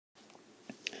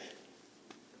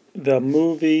The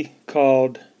movie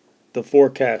called The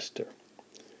Forecaster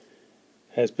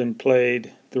has been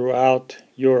played throughout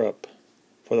Europe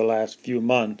for the last few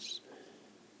months,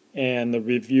 and the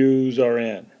reviews are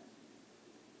in.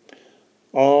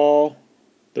 All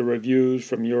the reviews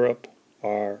from Europe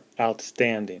are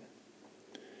outstanding.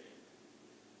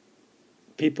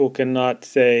 People cannot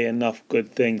say enough good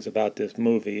things about this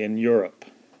movie in Europe.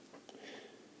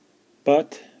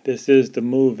 But this is the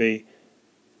movie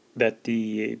that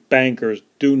the bankers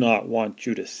do not want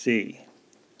you to see.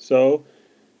 So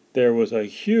there was a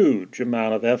huge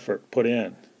amount of effort put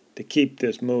in to keep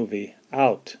this movie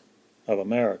out of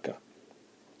America.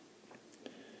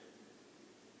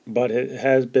 But it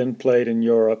has been played in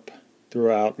Europe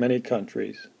throughout many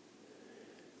countries,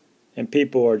 and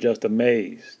people are just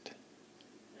amazed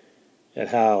at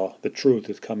how the truth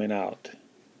is coming out.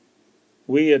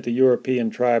 We at the European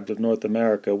tribes of North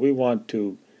America, we want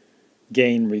to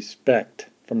gain respect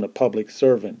from the public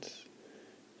servants.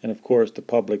 And of course, the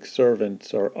public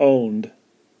servants are owned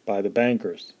by the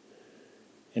bankers.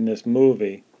 And this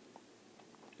movie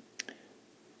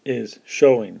is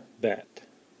showing that.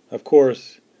 Of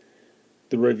course,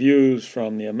 the reviews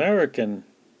from the American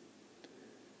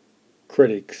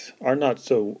critics are not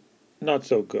so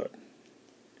good.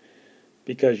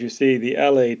 Because you see, the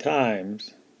LA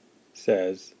Times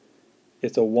says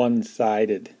it's a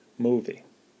one-sided movie.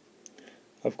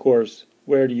 Of course,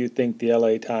 where do you think the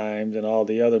LA Times and all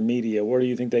the other media, where do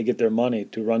you think they get their money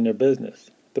to run their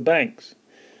business? The banks.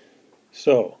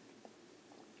 So,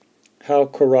 how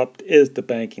corrupt is the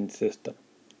banking system?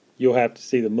 You'll have to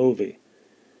see the movie.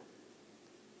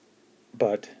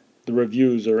 But the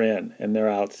reviews are in, and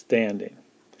they're outstanding.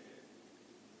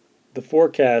 The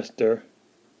Forecaster,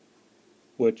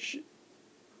 which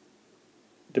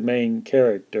the main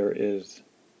character is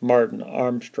Martin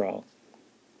Armstrong,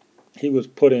 he was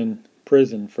put in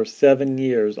prison for 7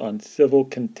 years on civil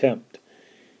contempt.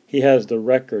 He has the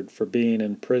record for being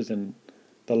in prison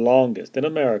the longest in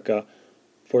America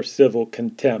for civil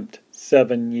contempt,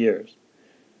 7 years.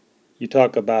 You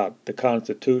talk about the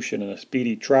Constitution and a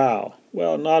speedy trial.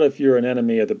 Well, not if you're an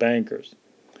enemy of the bankers.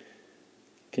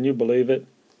 Can you believe it?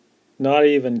 Not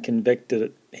even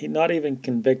convicted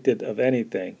of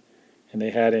anything, and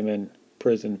they had him in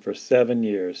prison for 7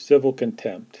 years, civil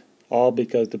contempt, all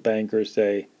because the bankers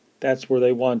say that's where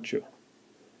they want you.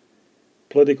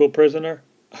 Political prisoner?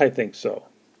 I think so.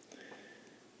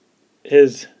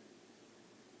 His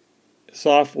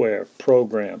software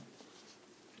program,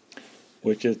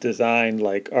 which is designed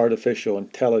like artificial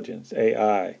intelligence,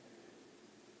 AI,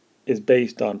 is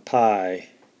based on pi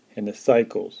and the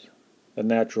cycles, the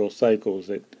natural cycles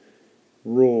that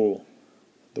rule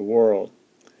the world.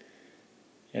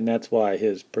 And that's why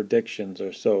his predictions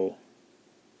are so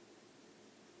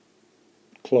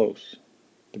close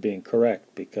to being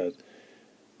correct, because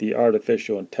the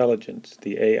artificial intelligence,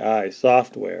 the AI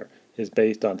software, is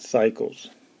based on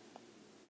cycles.